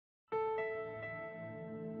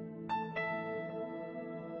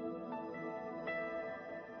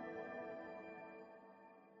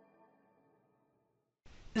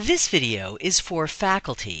This video is for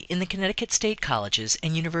faculty in the Connecticut State Colleges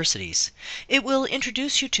and Universities. It will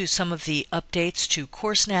introduce you to some of the updates to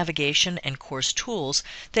course navigation and course tools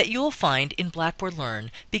that you'll find in Blackboard Learn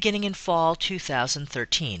beginning in fall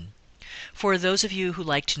 2013. For those of you who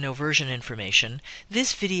like to know version information,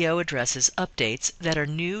 this video addresses updates that are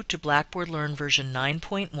new to Blackboard Learn version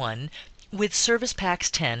 9.1 with Service Packs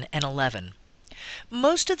 10 and 11.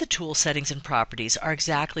 Most of the tool settings and properties are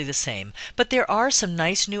exactly the same, but there are some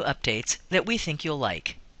nice new updates that we think you'll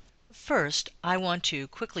like. First, I want to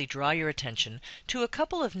quickly draw your attention to a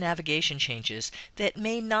couple of navigation changes that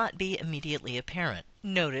may not be immediately apparent.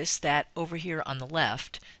 Notice that over here on the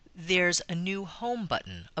left, there's a new Home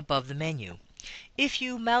button above the menu. If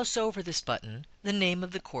you mouse over this button, the name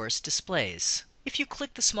of the course displays. If you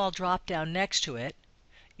click the small drop down next to it,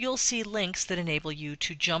 you'll see links that enable you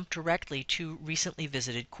to jump directly to recently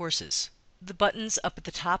visited courses. The buttons up at the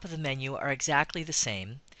top of the menu are exactly the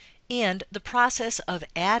same, and the process of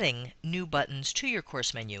adding new buttons to your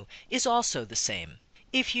course menu is also the same.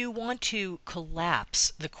 If you want to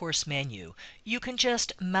collapse the course menu, you can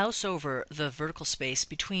just mouse over the vertical space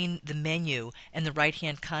between the menu and the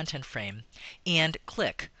right-hand content frame and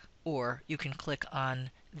click, or you can click on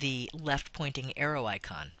the left-pointing arrow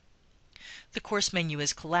icon. The course menu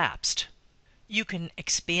is collapsed. You can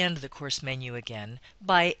expand the course menu again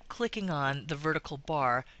by clicking on the vertical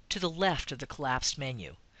bar to the left of the collapsed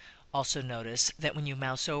menu. Also notice that when you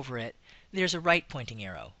mouse over it, there's a right pointing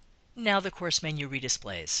arrow. Now the course menu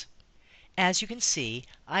redisplays. As you can see,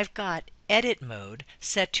 I've got Edit mode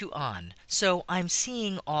set to on, so I'm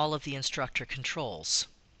seeing all of the instructor controls.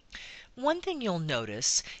 One thing you'll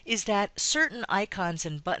notice is that certain icons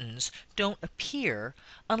and buttons don't appear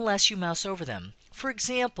unless you mouse over them. For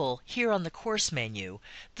example, here on the course menu,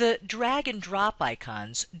 the drag and drop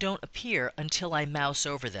icons don't appear until I mouse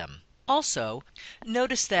over them. Also,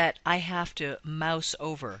 notice that I have to mouse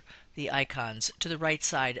over the icons to the right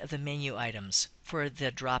side of the menu items for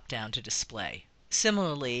the drop down to display.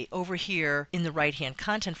 Similarly, over here in the right-hand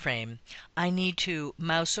content frame, I need to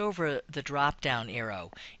mouse over the drop-down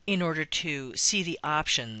arrow in order to see the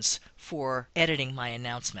options for editing my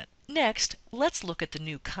announcement. Next, let's look at the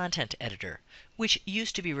new content editor, which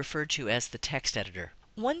used to be referred to as the text editor.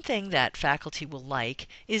 One thing that faculty will like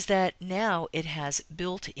is that now it has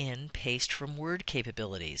built-in paste from Word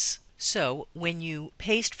capabilities. So when you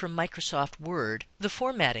paste from Microsoft Word, the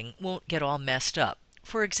formatting won't get all messed up.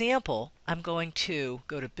 For example, I'm going to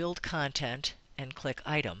go to Build Content and click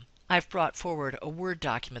Item. I've brought forward a Word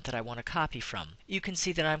document that I want to copy from. You can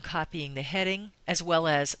see that I'm copying the heading as well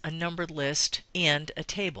as a numbered list and a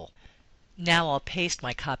table. Now I'll paste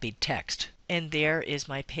my copied text. And there is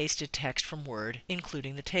my pasted text from Word,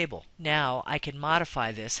 including the table. Now I can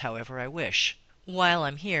modify this however I wish. While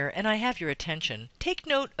I'm here and I have your attention, take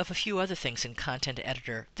note of a few other things in Content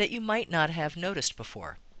Editor that you might not have noticed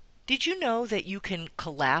before. Did you know that you can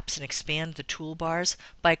collapse and expand the toolbars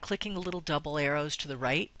by clicking the little double arrows to the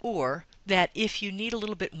right? Or that if you need a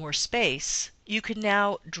little bit more space, you can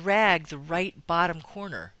now drag the right bottom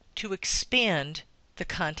corner to expand the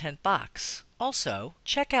content box. Also,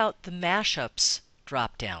 check out the Mashups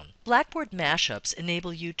drop-down. Blackboard Mashups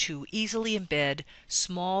enable you to easily embed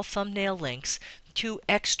small thumbnail links to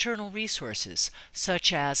external resources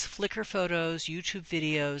such as Flickr photos, YouTube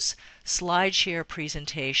videos, SlideShare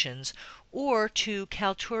presentations, or to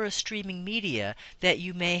Kaltura streaming media that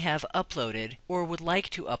you may have uploaded or would like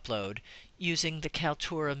to upload using the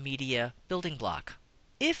Kaltura Media building block.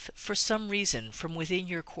 If for some reason from within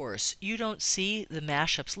your course you don't see the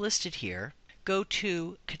mashups listed here, go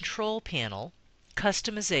to Control Panel,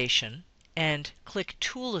 Customization, and click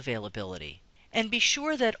Tool Availability. And be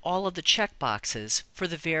sure that all of the checkboxes for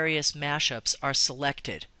the various mashups are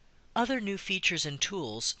selected. Other new features and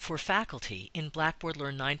tools for faculty in Blackboard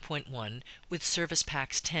Learn 9.1 with Service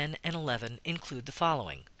Packs 10 and 11 include the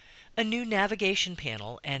following: a new navigation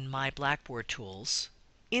panel and My Blackboard tools,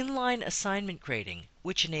 inline assignment grading,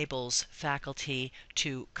 which enables faculty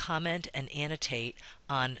to comment and annotate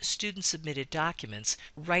on student-submitted documents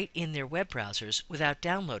right in their web browsers without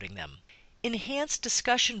downloading them, enhanced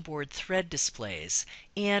discussion board thread displays,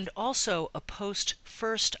 and also a Post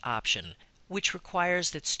First option, which requires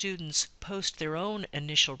that students post their own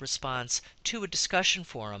initial response to a discussion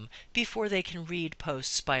forum before they can read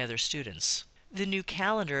posts by other students. The new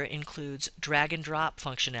calendar includes drag and drop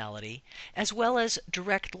functionality, as well as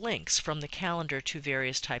direct links from the calendar to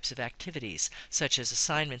various types of activities, such as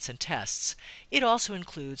assignments and tests. It also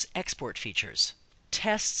includes export features.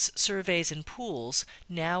 Tests, surveys, and pools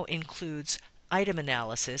now includes item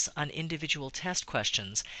analysis on individual test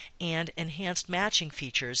questions, and enhanced matching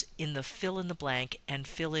features in the fill in the blank and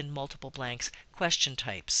fill in multiple blanks question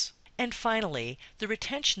types. And finally, the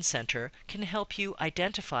Retention Center can help you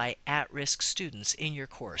identify at-risk students in your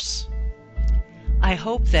course. I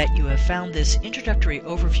hope that you have found this introductory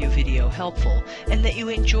overview video helpful and that you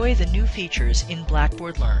enjoy the new features in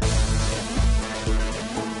Blackboard Learn.